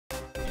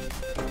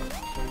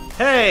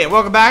Hey,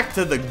 welcome back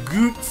to the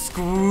Goot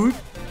Scoot.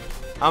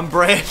 I'm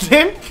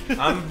Brandon.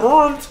 I'm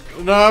burnt.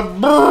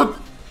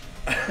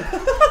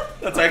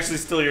 That's actually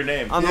still your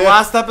name. On the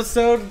last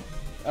episode,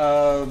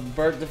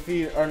 Bert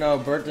defeated, or no,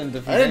 Bert didn't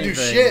defeat I didn't anything.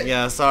 do shit.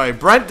 Yeah, sorry.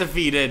 Brent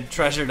defeated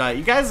Treasure Knight.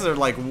 You guys are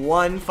like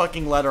one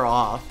fucking letter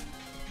off.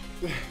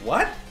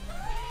 What?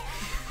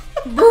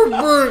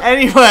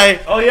 Anyway.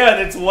 Oh yeah,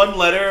 and it's one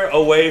letter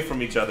away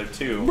from each other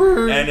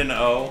too. N and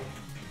O.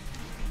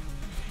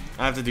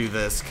 I have to do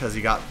this because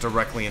he got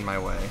directly in my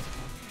way.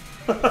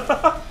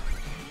 Because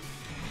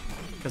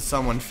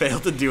someone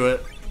failed to do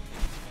it.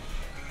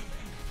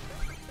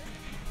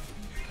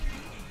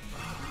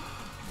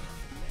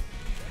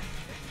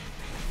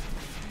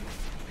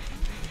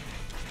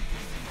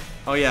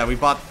 Oh yeah, we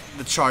bought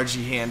the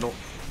chargey handle.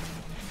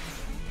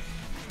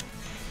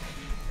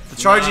 The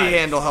chargey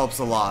handle helps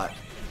a lot.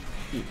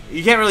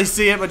 You can't really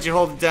see it, but you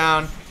hold it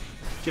down,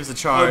 gives a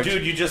charge. Oh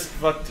dude, you just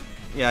fucked.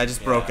 Yeah, I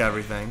just broke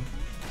everything.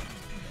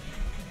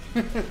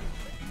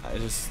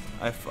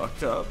 I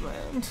fucked up,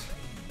 man.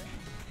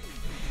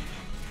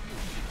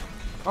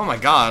 Oh my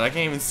god, I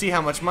can't even see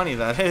how much money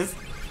that is.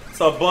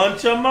 It's a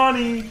bunch of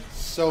money.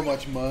 So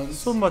much money.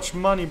 So much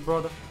money,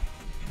 brother.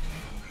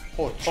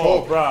 Oh, choke.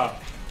 Oh, brah.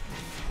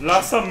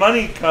 Lots of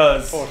money,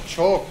 cuz. Oh,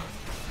 choke.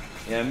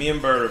 Yeah, me and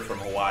Bert are from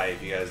Hawaii,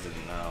 if you guys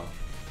didn't know.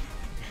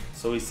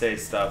 So we say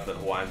stuff that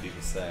Hawaiian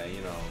people say,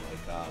 you know,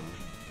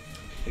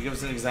 like, give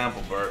us an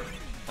example, Bert.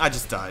 I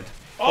just died.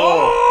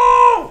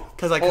 Oh!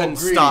 Because I couldn't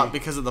stop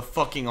because of the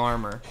fucking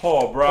armor.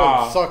 Oh,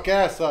 brah. Oh, suck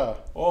ass, huh?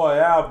 Oh,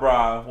 yeah,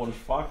 brah. One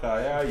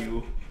fucker, yeah,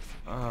 you.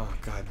 Oh,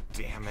 god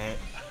damn it.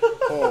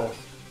 Oh.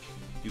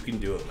 You can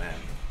do it, man.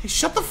 Hey,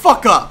 shut the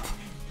fuck up!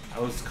 I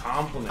was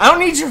complimenting. I don't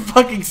need your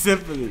fucking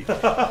sympathy.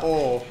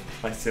 Oh.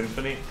 My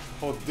symphony?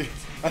 Oh, dude.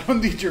 I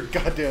don't need your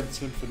goddamn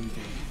symphony.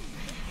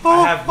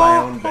 I have my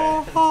own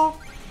band.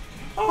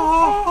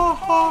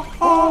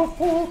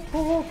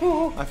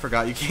 I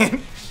forgot you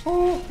can't.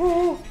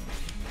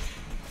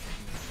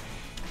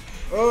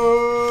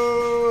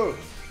 Oh!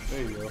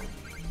 There you go.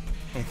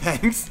 Hey,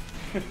 thanks.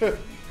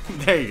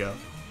 There you go.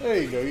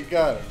 There you go. You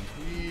got him.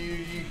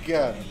 You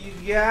got him. You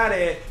got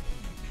it.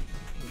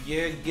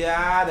 You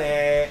got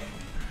it.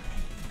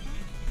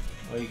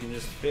 Or you can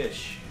just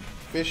fish.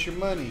 Fish your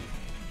money.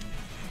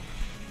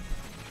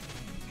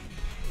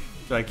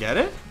 Did I get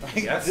it? I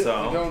guess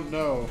so. I don't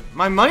know.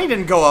 My money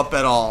didn't go up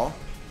at all.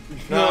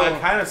 No, I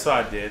kind of saw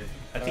it did.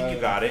 I think you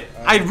got it.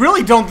 I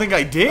really don't think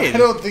I did. I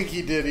don't think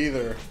he did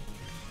either.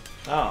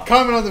 Oh.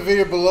 Comment on the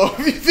video below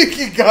if you think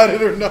you got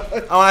it or not.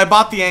 Oh, I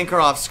bought the anchor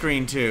off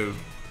screen too.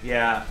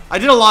 Yeah. I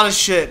did a lot of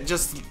shit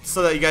just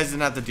so that you guys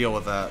didn't have to deal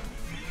with that.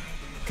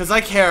 Because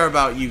I care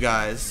about you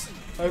guys.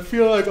 I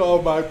feel like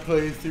all my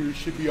playthroughs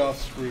should be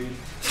off screen.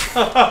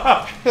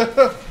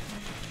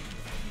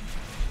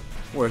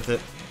 Worth it.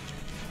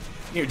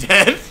 You're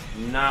dead.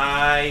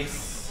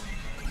 Nice.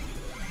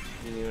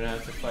 You didn't even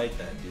have to fight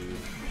that dude.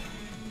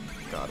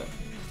 Got it.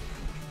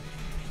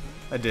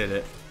 I did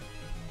it.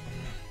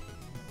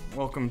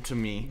 Welcome to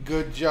me.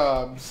 Good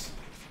jobs.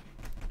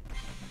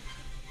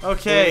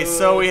 Okay,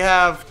 so we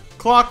have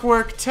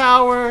Clockwork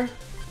Tower,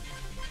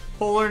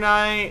 Polar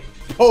Knight.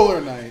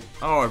 Polar Knight.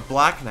 Oh, or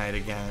Black Knight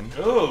again.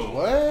 Ooh.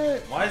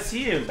 What? Why is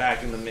he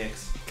back in the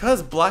mix?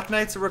 Because Black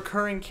Knight's a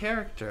recurring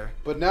character.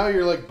 But now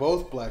you're like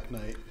both Black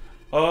Knight.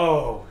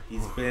 Oh,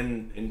 he's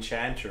been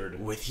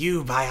enchanted. With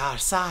you by our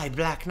side,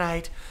 Black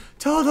Knight,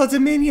 total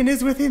dominion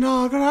is within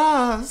our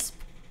grasp.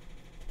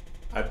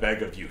 I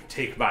beg of you,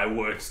 take my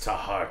words to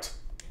heart.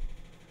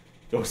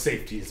 Your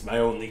safety is my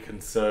only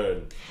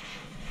concern.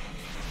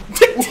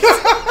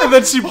 And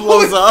then she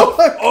blows up.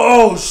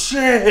 Oh,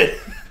 shit!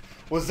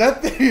 Was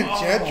that the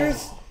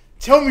Enchantress?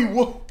 Tell me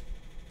what.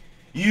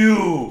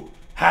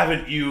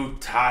 Haven't you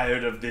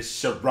tired of this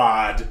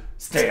charade?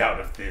 Stay out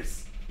of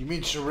this. You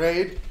mean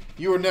charade?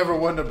 You were never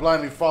one to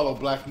blindly follow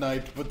Black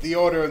Knight, but the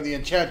Order and the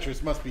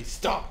Enchantress must be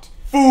stopped.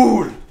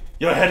 Fool!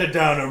 You're headed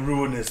down a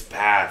ruinous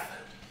path.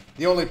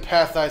 The only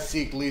path I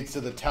seek leads to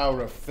the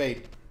Tower of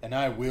Fate, and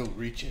I will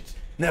reach it.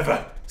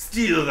 Never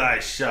steal thy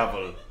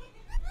shovel.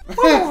 There's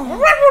a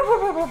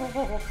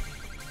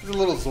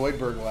little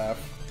Zoidberg laugh.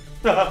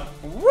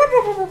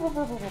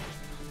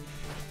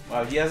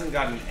 Wow, he hasn't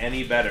gotten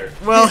any better.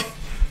 Well,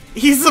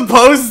 he's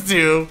supposed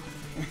to.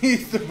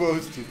 He's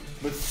supposed to,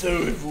 but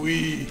so have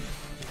we.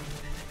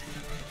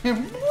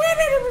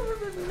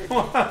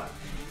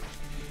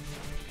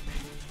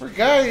 For a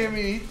guy, I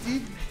mean,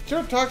 he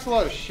sure talks a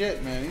lot of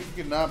shit, man. He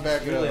cannot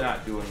back it Really up.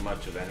 not doing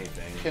much of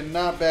anything.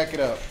 Cannot back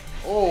it up.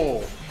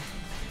 Oh.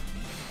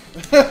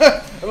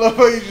 I love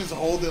how you just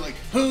hold it like.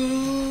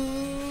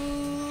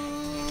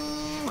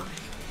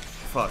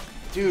 Fuck.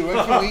 Dude, when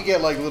can we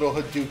get like little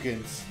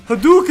Hadoukens?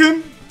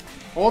 Hadouken!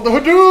 Oh, the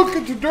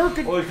Hadouken,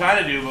 Hadouken! Well, we kind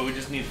of do, but we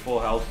just need full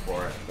health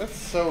for it. That's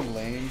so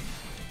lame.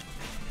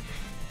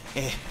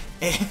 Eh.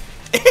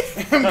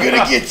 I'm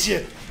gonna get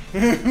you.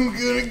 I'm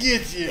gonna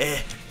get you.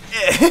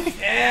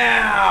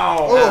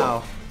 Ow!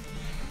 Oh.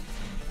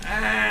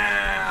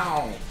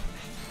 Ow!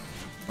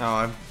 Oh,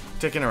 I'm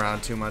dicking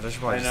around too much. I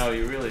should probably I know,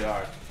 you really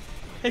are.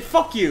 Hey,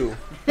 fuck you.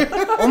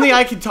 Only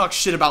I can talk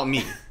shit about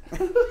me.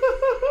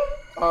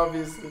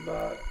 Obviously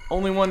not.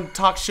 Only one to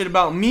talk shit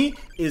about me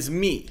is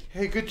me.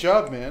 Hey, good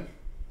job, man.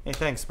 Hey,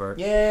 thanks, Bert.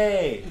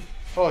 Yay!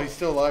 Oh, he's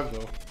still alive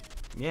though.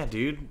 Yeah,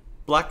 dude.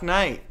 Black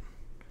Knight.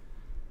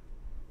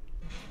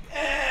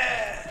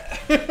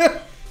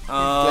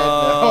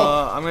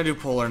 I'm gonna do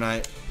Polar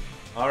Knight.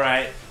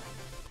 Alright.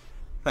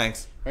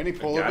 Thanks. Any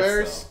polar guess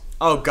bears? so.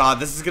 Oh god,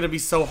 this is gonna be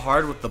so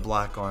hard with the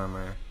black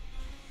armor.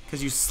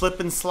 Cause you slip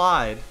and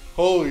slide.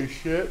 Holy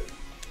shit.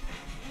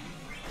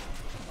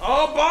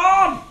 Oh,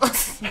 bomb!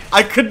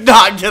 I could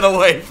not get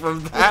away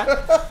from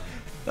that.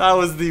 That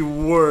was the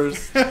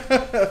worst.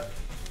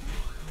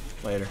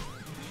 Later.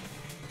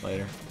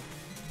 Later.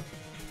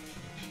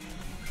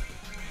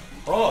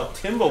 Oh,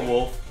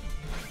 Timberwolf.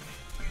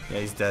 Yeah,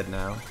 he's dead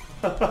now.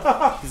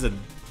 He's a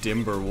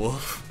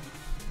Dimberwolf.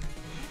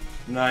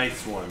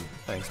 Nice one.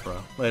 Thanks, bro.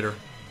 Later.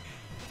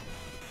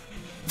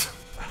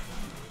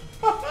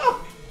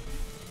 What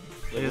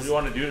do you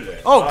want to do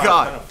today? Oh,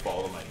 God. I'm gonna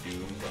fall to my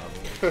doom,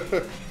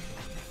 probably.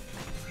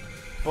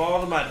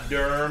 Fall to my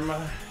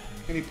derm.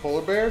 Any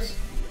polar bears?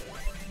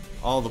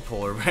 All the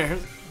polar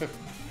bears.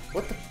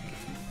 What the?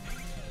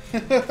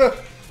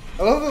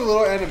 I love the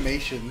little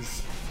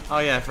animations. Oh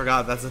yeah, I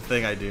forgot. That's a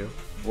thing I do.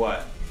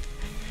 What?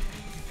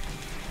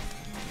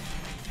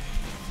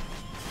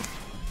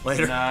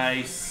 Later.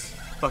 Nice.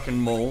 Fucking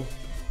mole.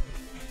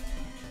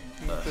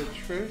 The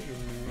treasure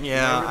man.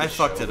 Yeah, Remember I the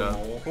fucked show, it The up.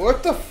 Mole?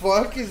 What the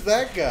fuck is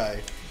that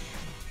guy?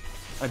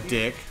 A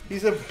dick.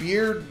 He's a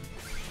beard.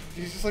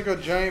 He's just like a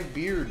giant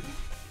beard.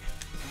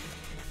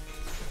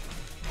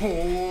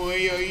 Oh,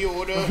 yeah,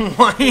 Yoda.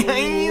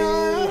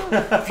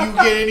 If you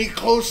get any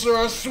closer,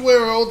 I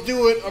swear I'll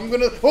do it. I'm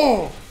gonna.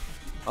 Oh!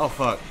 Oh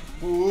fuck.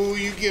 Oh,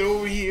 you get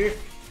over here.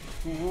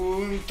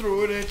 Oh, and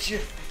throw it at you.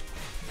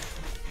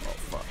 Oh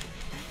fuck.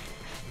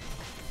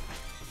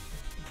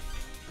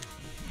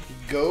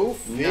 Go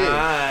fish.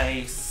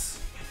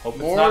 Nice. Hope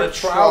More it's not a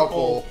trowel.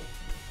 trowel.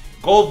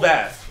 Gold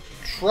bass.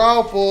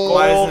 Trowel.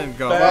 Why isn't it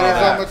gold? But if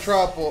bass. I'm a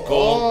trowel.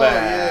 Gold Oh,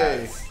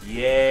 bass.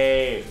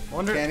 Yay.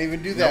 Wonder. Can't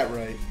even do that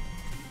right.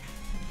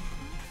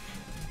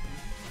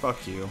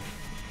 Fuck you.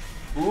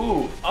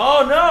 Ooh.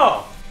 Oh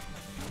no.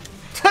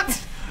 That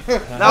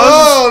was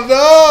Oh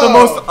no! the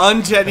most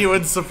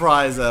ungenuine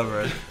surprise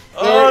ever. They're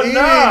Oh eating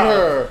no.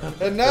 her,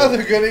 and now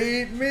they're gonna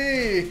eat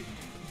me.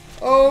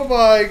 Oh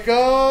my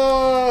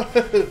god!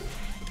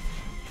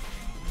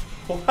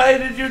 Why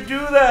did you do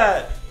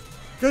that?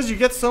 Because you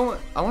get so much.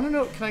 I want to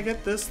know. Can I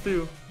get this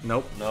through?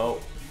 Nope.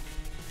 Nope.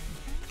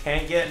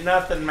 Can't get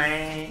nothing,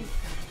 man.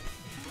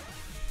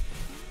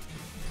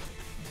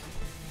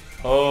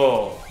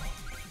 Oh.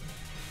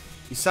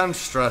 You sound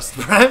stressed,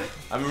 Brent.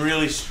 I'm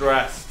really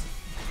stressed.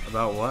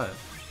 About what?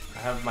 I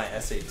have my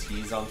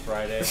SATs on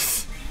Friday.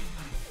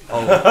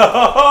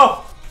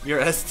 Oh. Your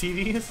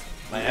STDs?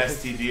 My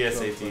STD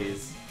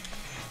SATs.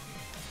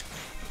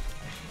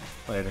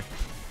 Later.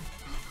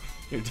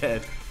 You're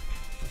dead.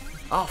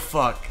 Oh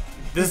fuck.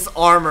 This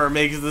armor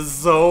makes this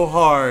so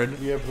hard.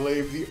 Yeah,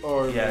 blame the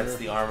armor. Yeah, it's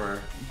the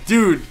armor.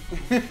 Dude.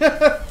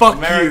 Fuck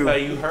America,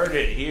 you. you heard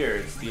it here.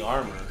 It's the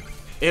armor.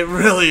 It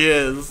really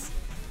is.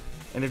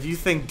 And if you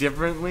think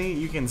differently,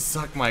 you can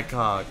suck my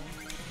cock.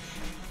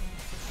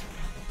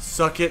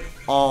 Suck it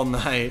all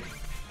night.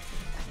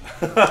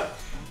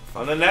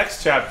 On the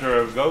next chapter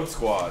of Goat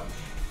Squad,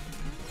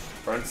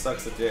 Brent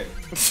sucks a dick.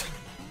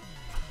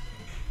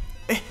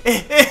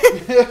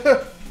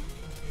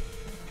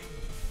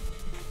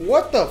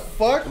 What the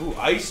fuck? Ooh,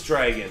 ice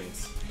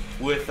dragons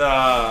with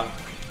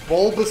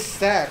Bulbous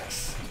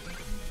Sacks.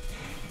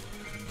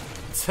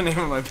 What's the name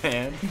of my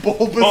band?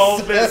 Bulbous,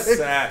 bulbous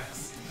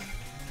Sacks.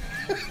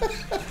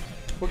 sacks.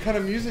 What kind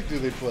of music do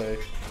they play?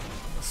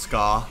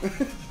 Ska.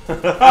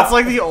 That's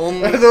like the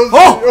only. Those-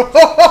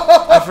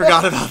 Oh! I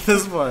forgot about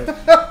this one.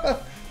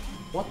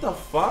 What the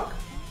fuck?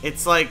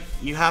 It's like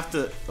you have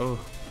to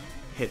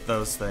hit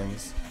those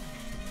things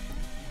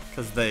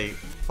because they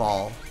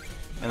fall,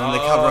 and then they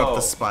cover up Oh.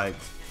 the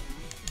spikes.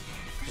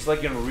 Just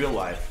like in real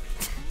life.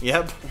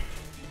 Yep.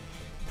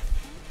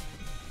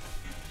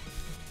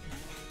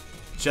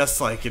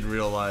 Just like in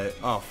real life.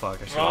 Oh fuck! I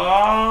should. It's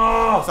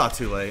Oh! not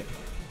too late.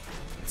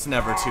 It's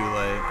never too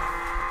late.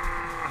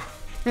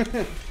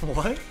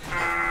 What?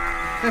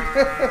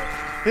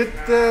 Hit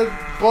the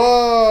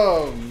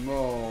bomb.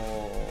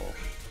 Oh.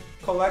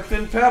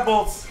 Collecting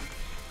pebbles.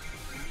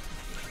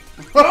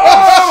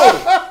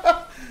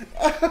 Oh!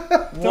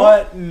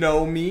 What?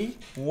 Know me?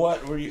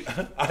 What were you?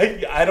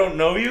 I don't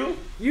know you.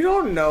 You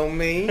don't know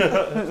me,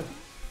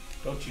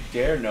 Don't you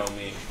dare know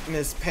me.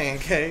 Miss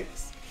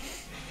Pancakes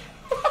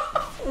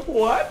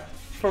What?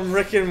 from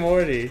Rick and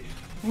Morty.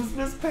 Who's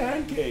Miss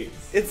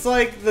Pancakes? It's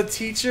like the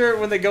teacher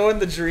when they go in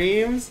the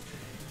dreams,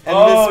 and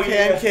Oh, Miss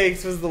yeah.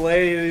 Pancakes was the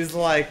lady, and he's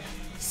like,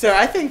 "Sir,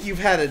 I think you've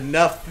had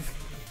enough."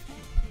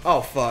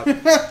 Oh fuck!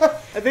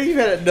 I think you've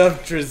had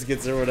enough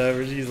Triscuits or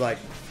whatever. She's like,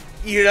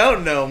 "You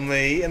don't know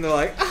me," and they're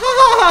like,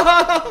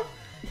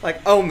 like,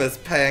 "Oh, Miss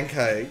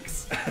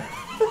Pancakes."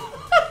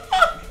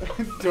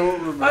 don't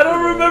remember. I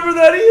don't remember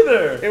that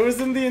either. It was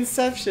in the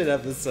Inception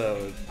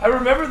episode. I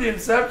remember the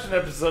Inception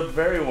episode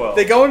very well.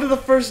 They go into the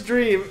first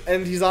dream,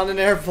 and he's on an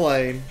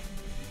airplane,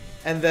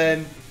 and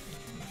then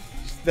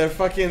their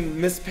fucking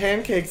Miss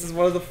Pancakes is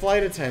one of the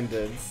flight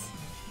attendants.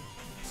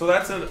 So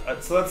that's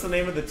the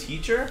name of the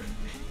teacher?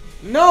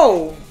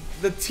 No,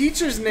 the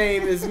teacher's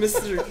name is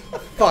Mr.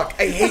 Fuck,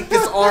 I hate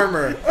this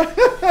armor.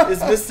 Is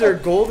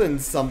Mr. Golden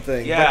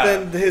something? Yeah.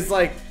 But then his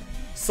like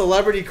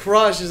celebrity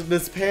crush is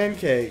Miss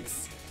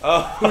Pancakes,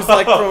 Oh. who's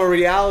like from a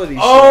reality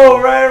show.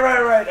 Oh,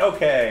 right.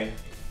 Okay.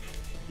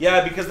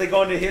 Yeah, because they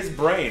go into his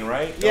brain,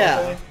 right? Don't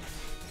Yeah. they?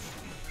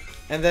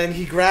 And then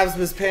he grabs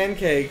Miss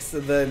Pancakes,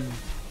 and then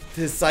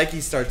his psyche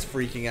starts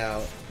freaking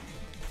out.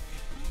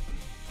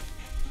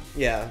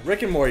 Yeah,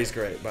 Rick and Morty's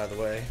great, by the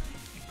way.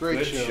 Great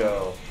Good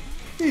show.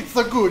 It's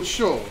a good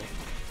show.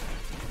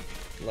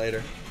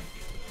 Later.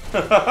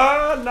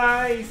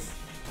 Nice.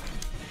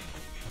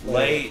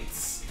 Late,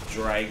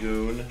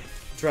 Dragoon.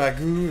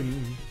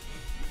 Dragoon.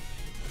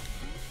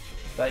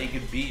 Thought you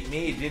could beat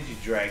me, did you,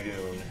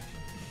 Dragoon?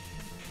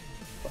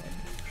 Fuck.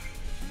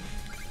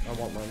 I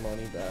want my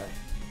money back.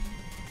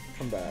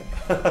 Come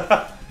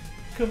back.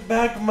 Come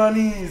back,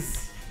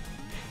 monies.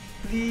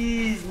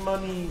 Please,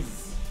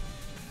 monies.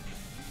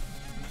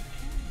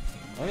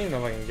 I don't even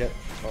know if I can get,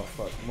 oh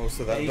fuck, most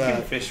of that Hey, you back.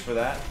 can fish for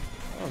that.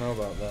 I don't know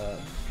about that.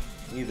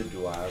 Neither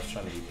do I. I was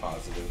trying to be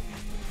positive.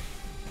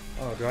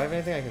 Oh, do I have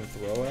anything I can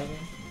throw at him?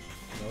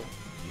 Nope.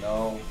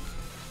 No.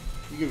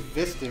 You can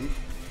fist him.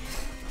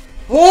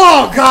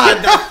 Oh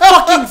god, that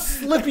fucking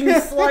slipping,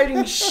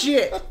 sliding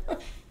shit!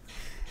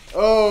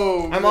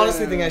 Oh, I'm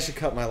honestly thinking I should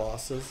cut my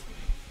losses.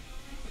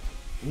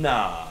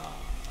 Nah.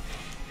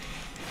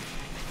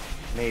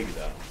 Maybe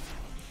though.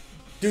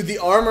 Dude, the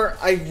armor,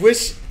 I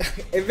wish,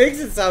 it makes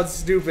it sound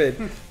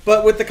stupid,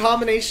 but with the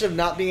combination of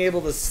not being able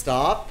to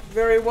stop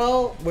very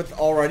well, with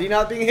already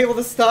not being able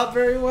to stop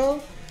very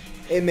well,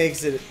 it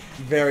makes it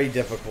very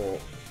difficult.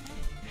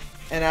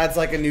 And adds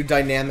like a new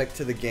dynamic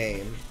to the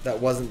game that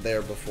wasn't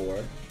there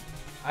before.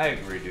 I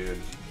agree, dude.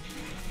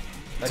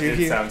 That Dude,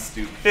 did you- sound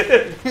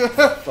stupid.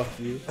 Fuck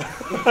you.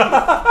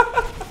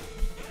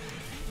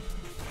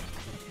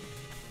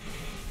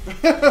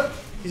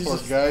 He's Poor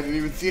just, guy didn't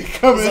even see it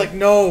coming. he's like,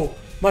 no,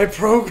 my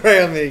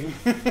programming.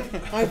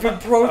 I've been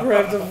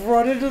programmed to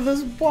run into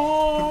this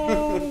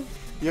ball.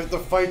 You have to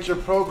fight your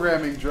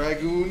programming,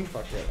 Dragoon.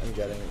 Fuck it, I'm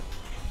getting it.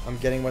 I'm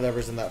getting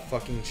whatever's in that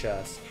fucking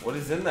chest. What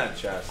is in that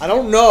chest? I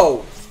don't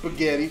know.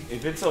 Spaghetti.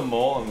 If it's a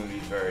mole, I'm gonna be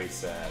very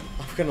sad.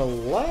 I'm gonna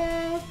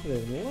laugh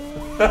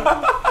and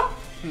laugh.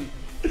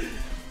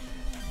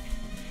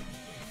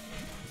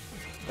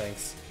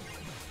 Thanks.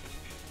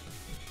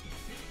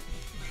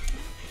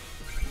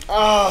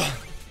 Ah.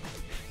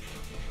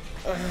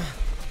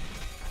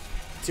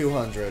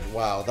 200.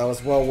 Wow, that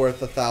was well worth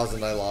the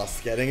 1,000 I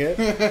lost getting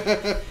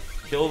it.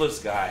 Kill this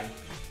guy.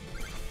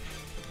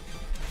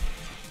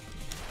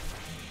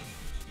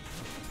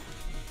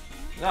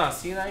 Nah,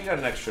 see, now you got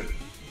an extra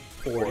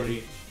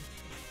 40.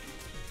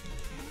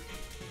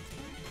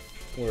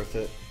 Worth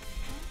it.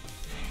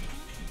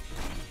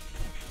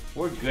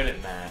 We're good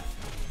at math.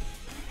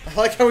 I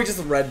like how we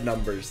just read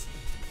numbers.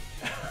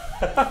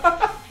 I'm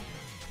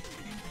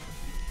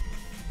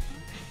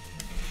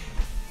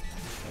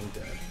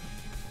dead.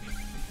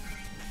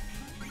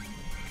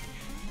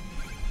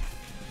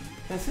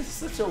 This is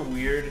such a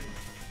weird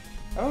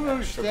I don't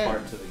extra understand.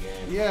 part to the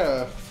game.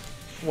 Yeah.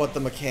 What, the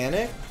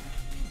mechanic?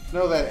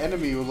 No, that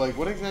enemy was like,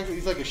 what exactly?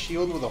 He's like a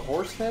shield with a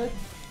horse head?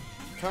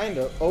 Kind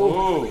of.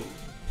 Oh, Ooh.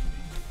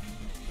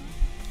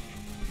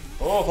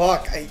 Oh.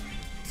 fuck.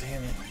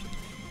 Damn it.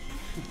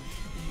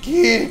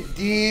 God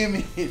damn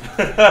it.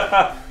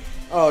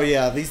 Oh,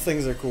 yeah, these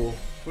things are cool.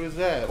 What is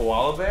that?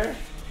 Koala bear?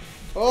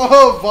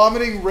 Oh,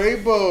 vomiting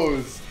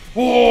rainbows.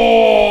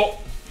 Oh.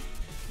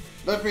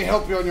 Let me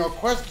help you on your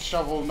quest,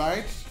 Shovel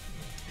Knight.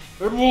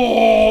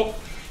 Oh.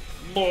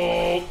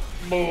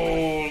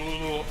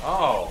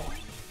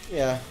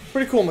 Yeah,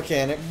 pretty cool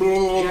mechanic.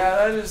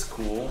 Yeah, that is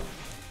cool.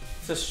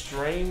 It's a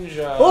strange.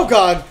 Oh,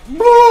 God.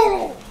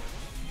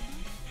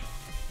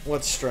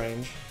 What's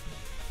strange?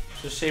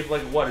 Just shaped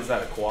like what? Is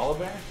that a koala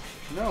bear?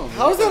 No.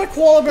 How is that a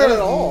koala bear That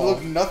at all?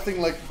 look nothing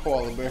like a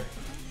koala bear.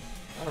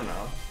 I don't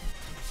know.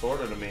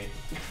 Sorta to me.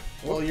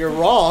 Well, you're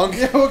wrong.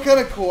 Yeah, what kind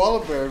of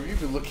koala bear have you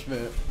been looking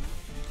at?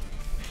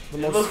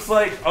 It looks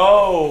like,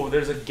 oh,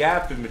 there's a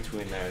gap in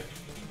between there.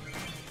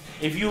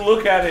 If you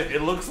look at it,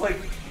 it looks like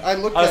I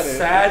looked a at it.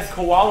 sad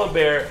koala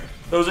bear.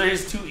 Those are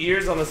his 2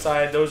 ears on the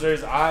side, those are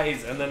his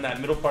eyes, and then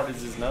that middle part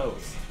is his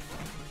nose.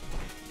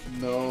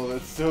 No,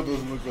 that still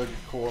doesn't look like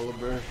a koala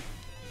bear.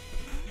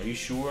 Are you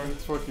sure?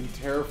 It's fucking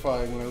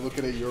terrifying when I look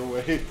at it your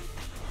way. It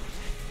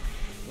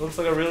looks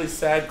like a really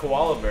sad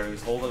koala bear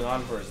who's holding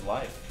on for his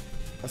life.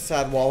 A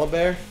sad walla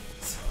bear?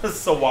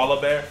 Sawala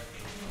bear.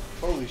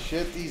 Holy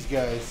shit, these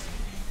guys.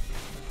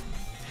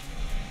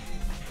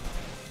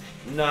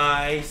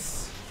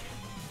 Nice.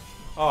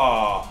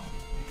 Aw.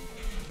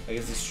 I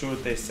guess it's true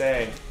what they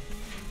say.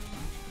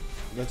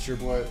 That's your...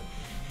 What?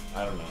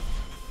 I don't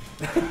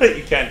know.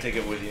 You can't take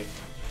it with you.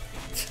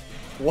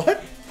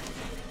 What?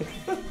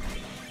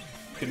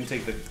 Couldn't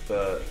take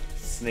the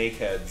snake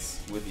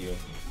heads with you.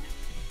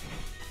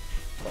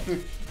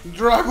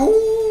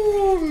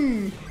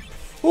 Dragoon!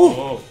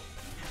 Oh.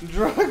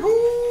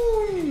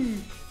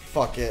 Dragoon!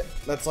 Fuck it.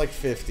 That's like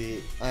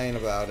 50. I ain't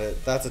about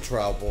it. That's a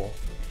trouble.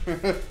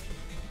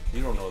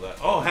 You don't know that.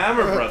 Oh,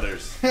 Hammer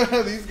Brothers.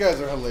 These guys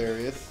are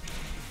hilarious.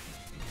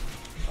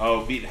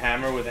 Oh, beat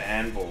Hammer with an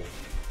anvil.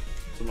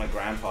 That's what my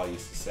grandpa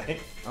used to say.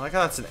 I like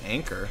how that's an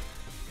anchor.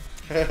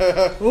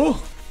 Ooh.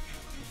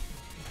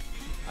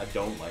 I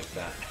don't like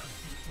that.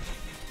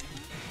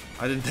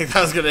 I didn't think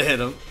that was gonna hit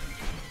him.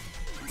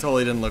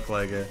 Totally didn't look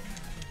like it.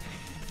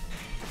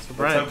 So That's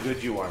Brian, how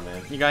good you are,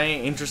 man. you got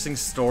any interesting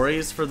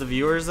stories for the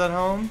viewers at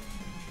home?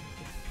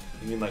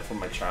 You mean like from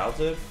my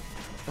childhood?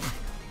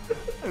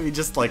 I mean,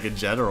 just like in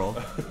general.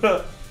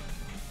 There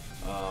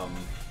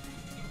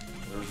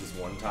was this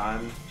one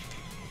time.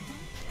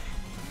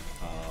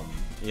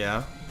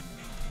 Yeah.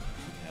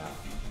 Yeah.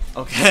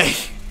 Okay.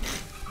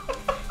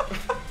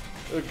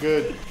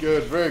 Good,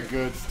 very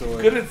good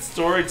story. Good at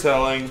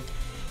storytelling.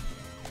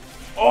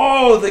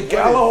 Oh, the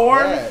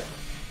Galahorn?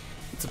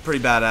 It's a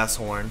pretty badass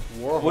horn.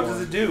 What does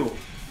it do?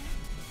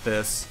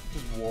 This.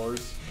 Just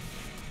wars.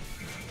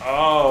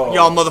 Oh.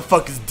 Y'all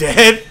motherfuckers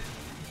dead?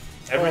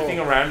 Everything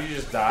around you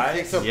just It dies?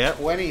 takes up Yep.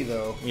 20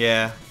 though.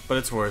 Yeah, but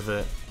it's worth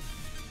it.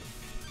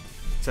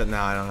 Except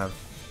now I don't have...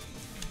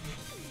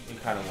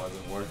 It kind of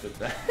wasn't worth it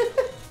then.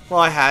 Well,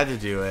 I had to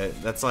do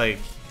it. That's like,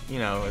 you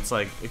know, it's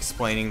like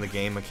explaining the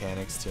game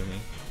mechanics to me.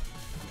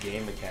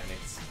 Game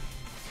mechanics.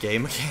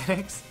 Game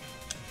mechanics?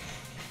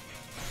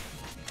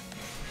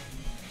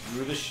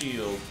 Through the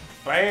shield.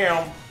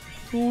 Bam!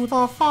 To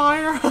the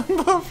fire and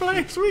the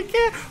flames we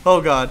get. Oh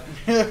god.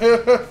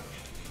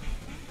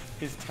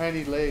 His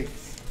tiny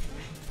legs.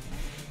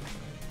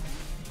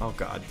 Oh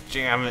god,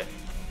 damn it.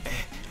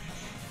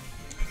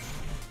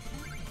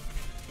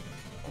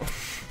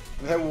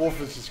 That wolf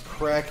is just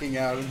cracking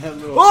out in that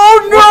little.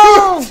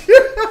 Oh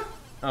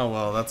no! Oh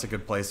well, that's a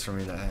good place for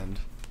me to end.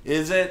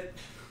 Is it?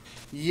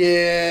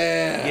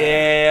 Yeah.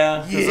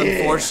 Yeah. Because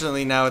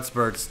unfortunately now it's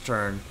Bert's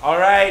turn.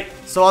 Alright.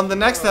 So on the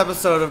next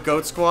episode of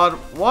Goat Squad,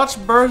 watch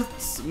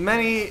Bert's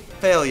many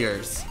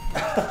failures.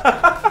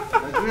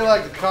 As we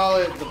like to call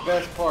it, the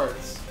best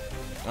parts.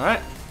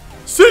 Alright.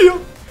 See ya!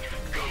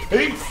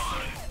 Peace.